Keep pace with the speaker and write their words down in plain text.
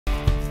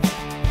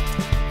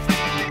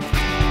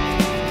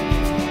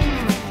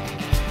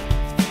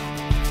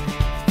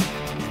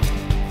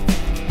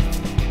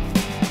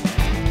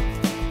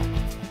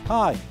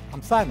Hi,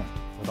 I'm Simon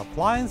with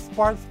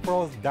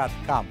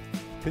AppliancePartsPros.com.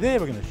 Today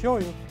we're going to show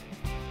you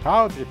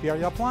how to repair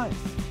your appliance.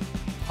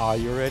 Are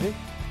you ready?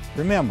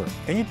 Remember,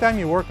 anytime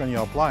you work on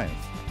your appliance,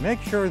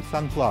 make sure it's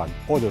unplugged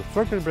or the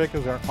circuit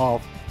breakers are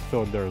off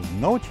so there's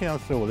no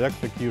chance of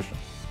electrocution.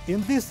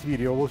 In this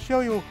video, we'll show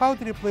you how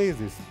to replace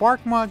the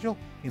spark module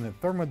in the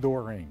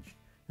Thermador range.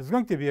 It's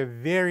going to be a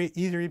very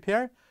easy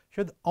repair.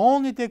 Should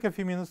only take a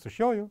few minutes to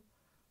show you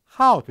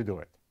how to do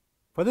it.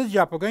 For this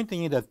job, we're going to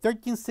need a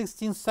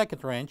 13/16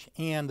 socket wrench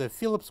and a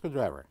Phillips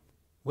screwdriver.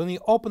 When you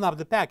open up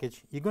the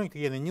package, you're going to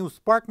get a new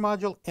spark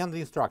module and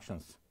the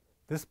instructions.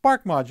 The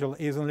spark module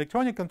is an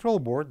electronic control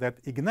board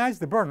that ignites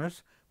the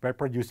burners by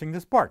producing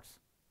the sparks.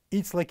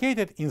 It's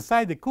located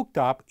inside the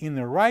cooktop in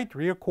the right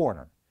rear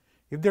corner.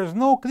 If there's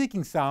no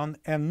clicking sound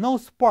and no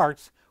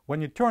sparks when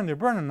you turn the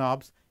burner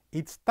knobs,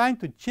 it's time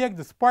to check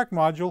the spark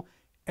module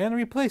and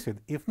replace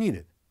it if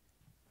needed.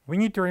 We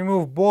need to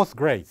remove both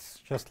grates.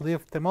 Just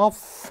lift them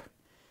off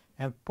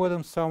and put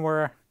them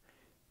somewhere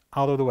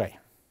out of the way.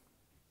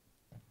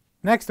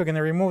 Next, we're going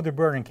to remove the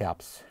burning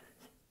caps.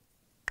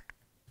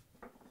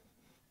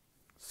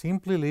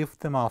 Simply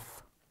lift them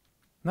off.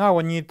 Now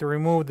we need to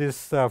remove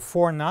these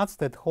 4 nuts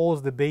that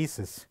holds the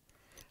bases.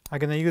 I'm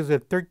going to use a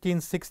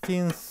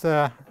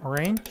 13/16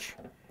 wrench,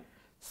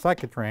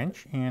 socket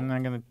wrench, and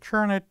I'm going to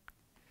turn it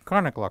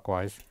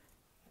counterclockwise.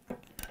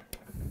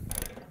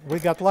 We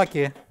got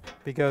lucky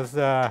because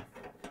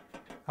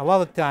a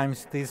lot of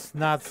times these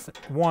nuts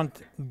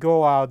won't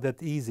go out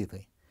that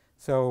easily.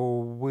 So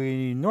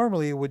we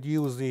normally would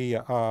use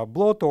the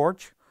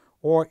blowtorch,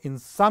 or in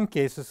some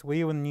cases we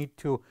even need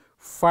to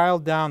file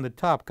down the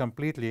top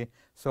completely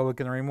so we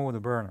can remove the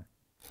burner.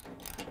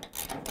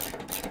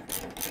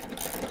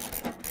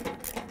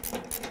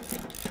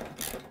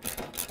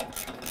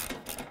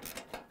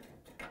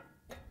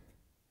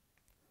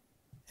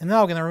 And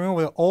now we're going to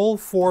remove all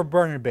 4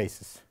 burner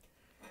bases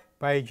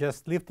by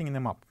just lifting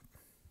them up.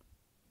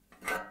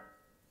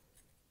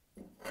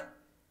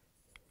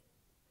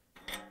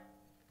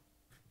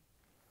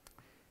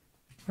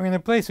 I'm going to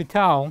place a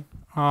towel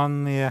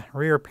on the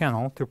rear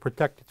panel to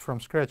protect it from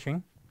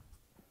scratching.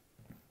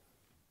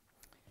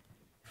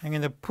 I'm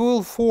going to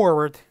pull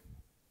forward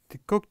the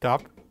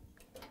cooktop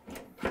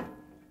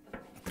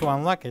to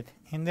unlock it,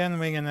 and then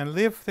we're going to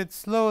lift it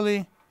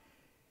slowly,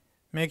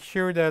 make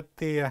sure that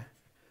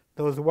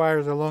those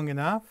wires are long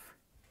enough,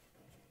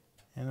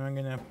 and we're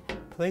going to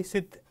place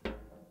it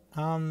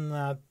on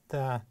that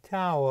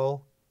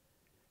towel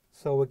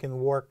so we can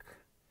work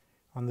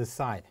on the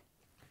side.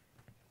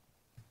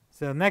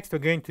 So next we're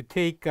going to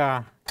take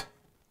a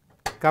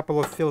couple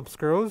of Phillips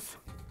screws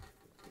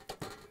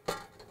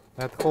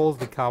that holds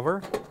the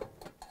cover.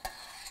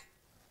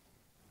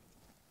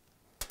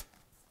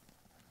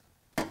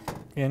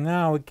 And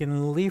now we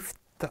can lift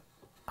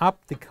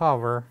up the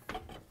cover .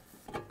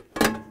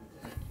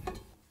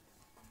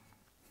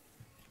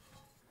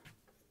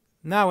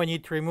 Now we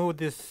need to remove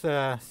this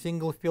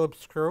single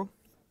Phillips screw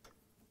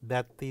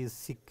that is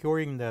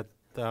securing that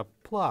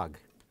plug.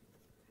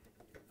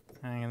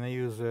 I'm going to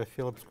use a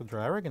Phillips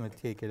screwdriver. I'm going to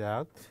take it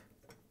out.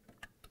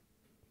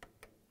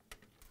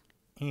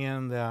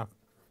 And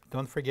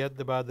don't forget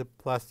about the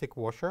plastic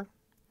washer.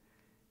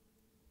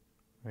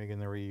 We're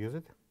going to reuse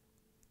it.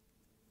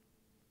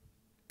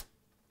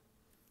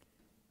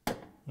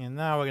 And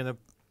now we're going to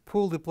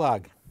pull the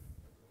plug.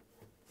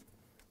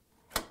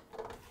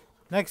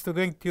 Next, we're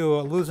going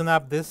to loosen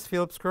up this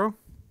Phillips screw.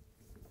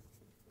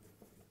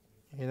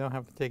 You don't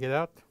have to take it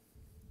out.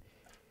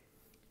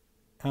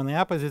 On the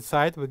opposite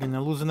side, we're going to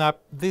loosen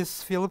up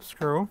this Phillips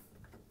screw.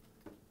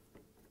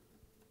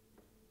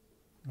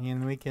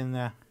 And we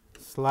can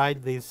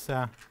slide this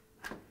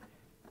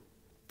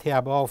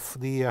tab off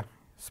the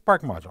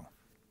spark module.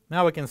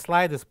 Now we can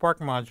slide the spark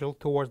module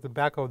towards the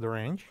back of the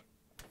range.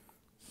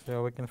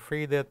 So we can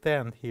free that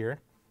end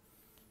here.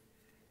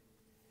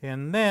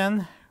 And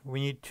then we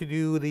need to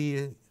do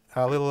the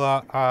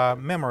little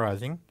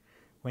memorizing.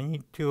 We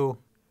need to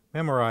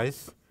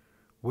memorize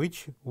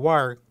which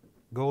wire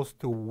goes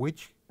to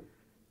which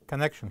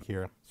connection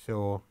here.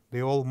 So they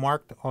all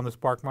marked on the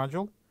spark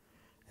module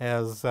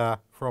as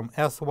from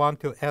S1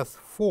 to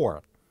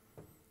S4,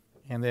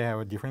 and they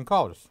have different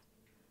colors.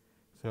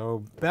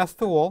 So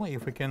best of all,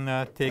 if we can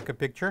take a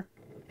picture.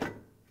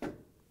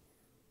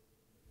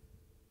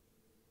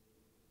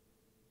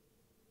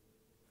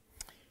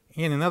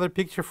 And another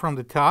picture from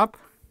the top.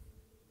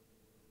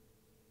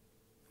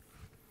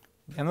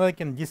 And then I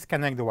can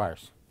disconnect the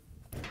wires.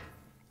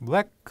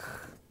 Black,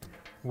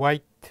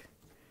 white,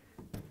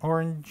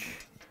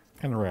 orange,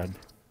 and red.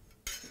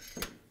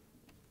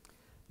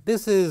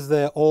 This is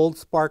the old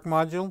spark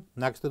module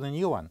next to the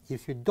new one.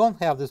 If you don't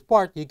have this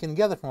part, you can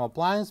get it from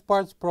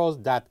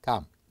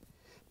AppliancePartsPros.com.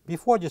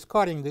 Before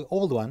discarding the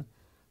old one,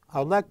 I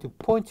would like to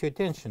point your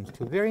attention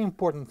to a very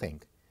important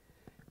thing.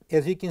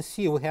 As you can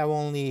see, we have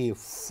only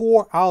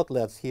 4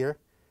 outlets here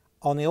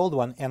on the old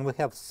one, and we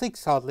have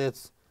 6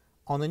 outlets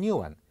on the new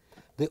one.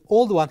 The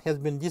old one has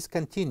been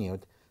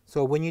discontinued,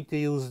 so we need to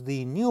use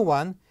the new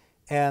one,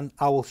 and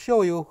I will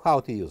show you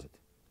how to use it.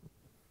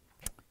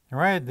 All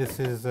right, this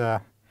is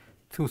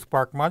two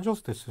spark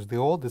modules. This is the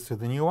old, this is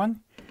the new one.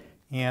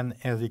 And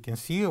as you can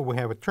see, we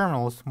have a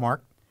terminals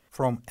marked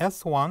from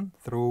S1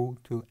 through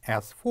to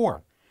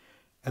S4.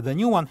 The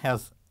new one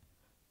has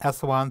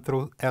S1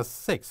 through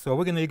S6. So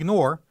we're going to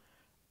ignore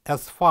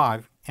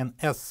S5 and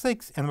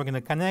S6, and we're going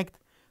to connect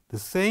the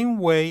same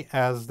way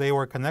as they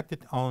were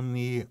connected on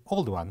the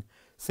old one,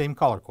 same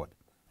color code.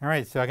 All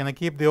right, so I'm going to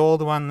keep the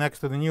old one next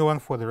to the new one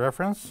for the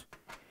reference,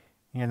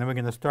 and then we're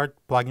going to start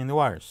plugging the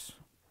wires.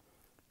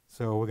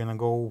 So we're going to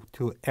go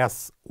to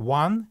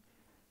S1,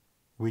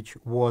 which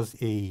was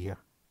a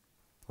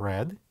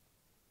red.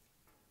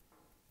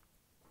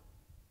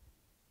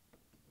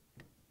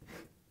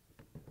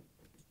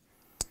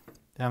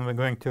 Then we're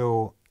going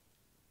to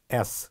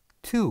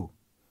S2,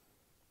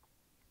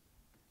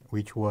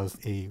 which was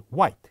a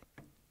white.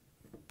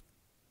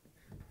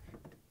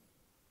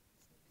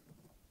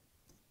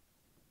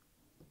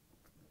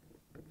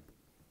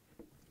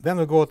 Then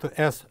we go to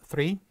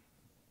S3,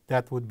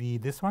 that would be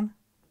this one,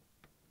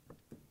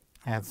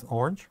 that's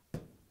orange.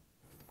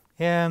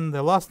 And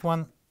the last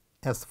one,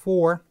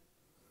 S4,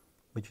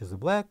 which is a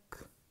black.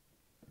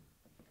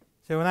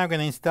 So now I'm going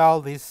to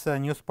install this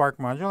new spark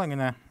module. I'm going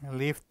to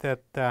lift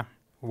that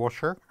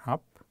washer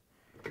up,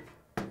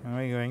 and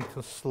we're going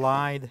to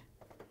slide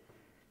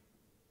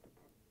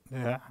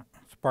the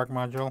spark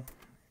module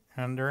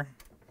under.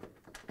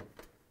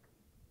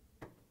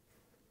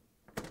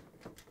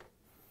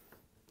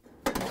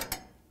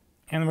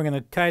 And we're going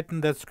to tighten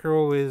that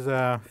screw with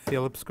a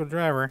Phillips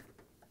screwdriver.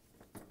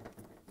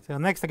 So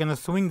next I'm going to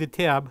swing the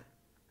tab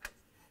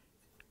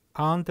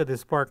onto the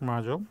spark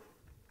module.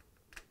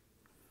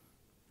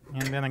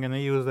 And then I'm going to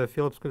use the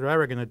Phillips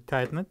screwdriver, going to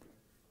tighten it.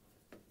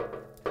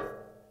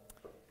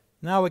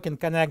 Now we can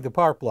connect the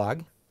power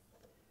plug.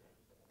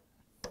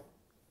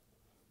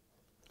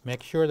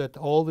 Make sure that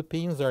all the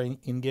pins are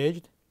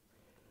engaged.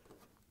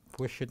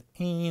 Push it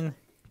in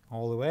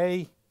all the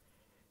way.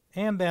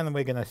 And then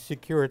we're going to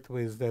secure it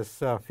with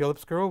this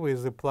Phillips screw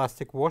with the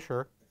plastic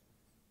washer.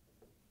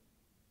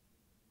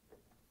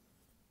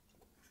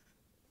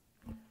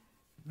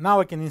 Now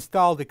we can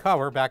install the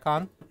cover back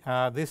on.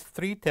 These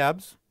 3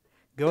 tabs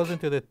goes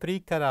into the 3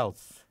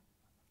 cutouts.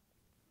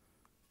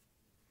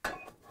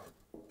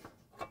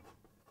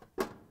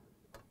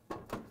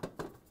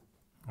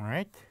 All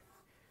right.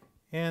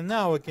 And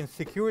now we can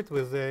secure it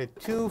with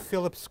 2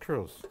 Phillips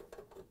screws.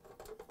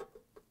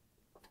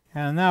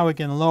 And now we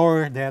can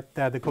lower that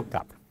the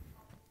cooktop.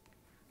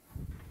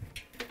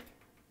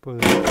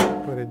 Put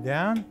it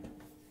down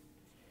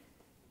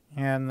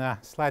and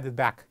slide it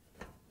back.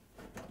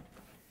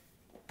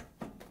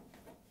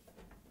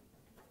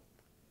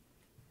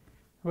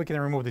 We can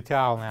remove the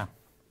towel now.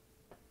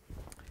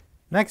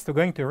 Next, we're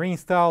going to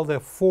reinstall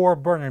the 4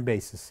 burner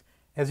bases.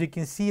 As you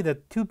can see, the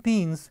 2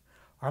 pins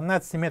are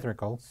not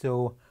symmetrical,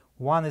 so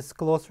one is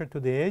closer to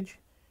the edge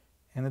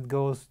and it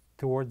goes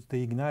towards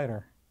the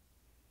igniter.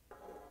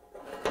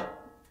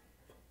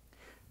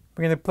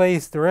 We're going to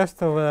place the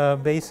rest of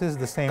the bases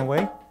the same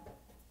way.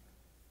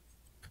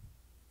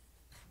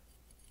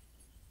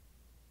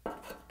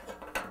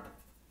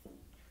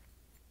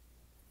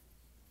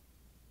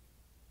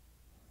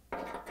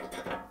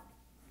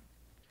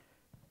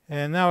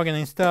 And now we're going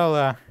to install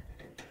a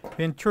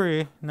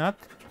Venturi nut.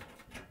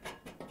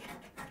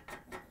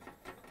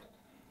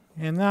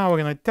 And now we're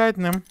going to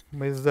tighten them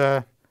with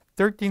a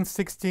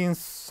 13/16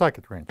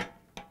 socket wrench.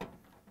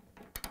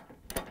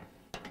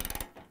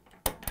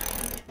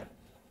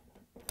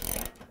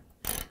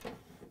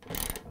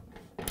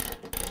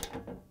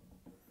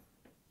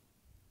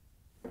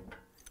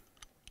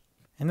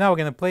 And now we're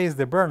going to place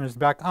the burners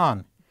back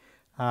on,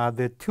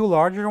 the 2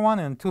 larger one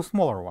and 2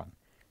 smaller one.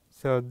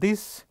 So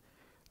this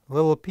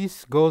little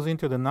piece goes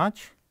into the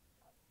notch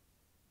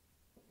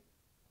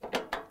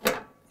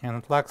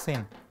and it locks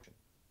in.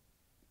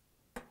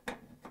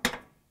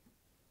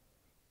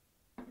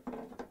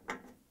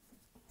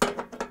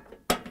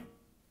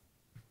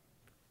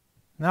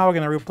 Now we're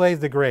going to replace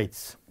the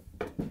grates.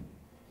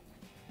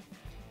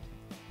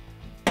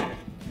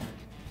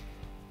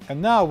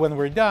 And now when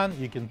we're done,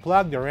 you can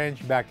plug the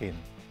wrench back in.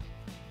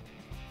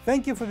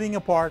 Thank you for being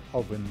a part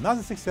of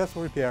another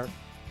successful repair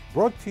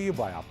brought to you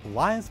by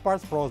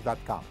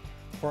AppliancePartsPros.com.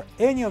 For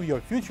any of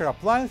your future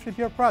appliance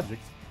repair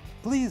projects,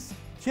 please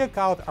check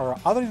out our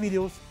other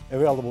videos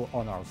available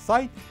on our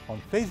site,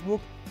 on Facebook,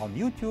 on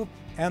YouTube,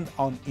 and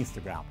on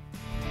Instagram.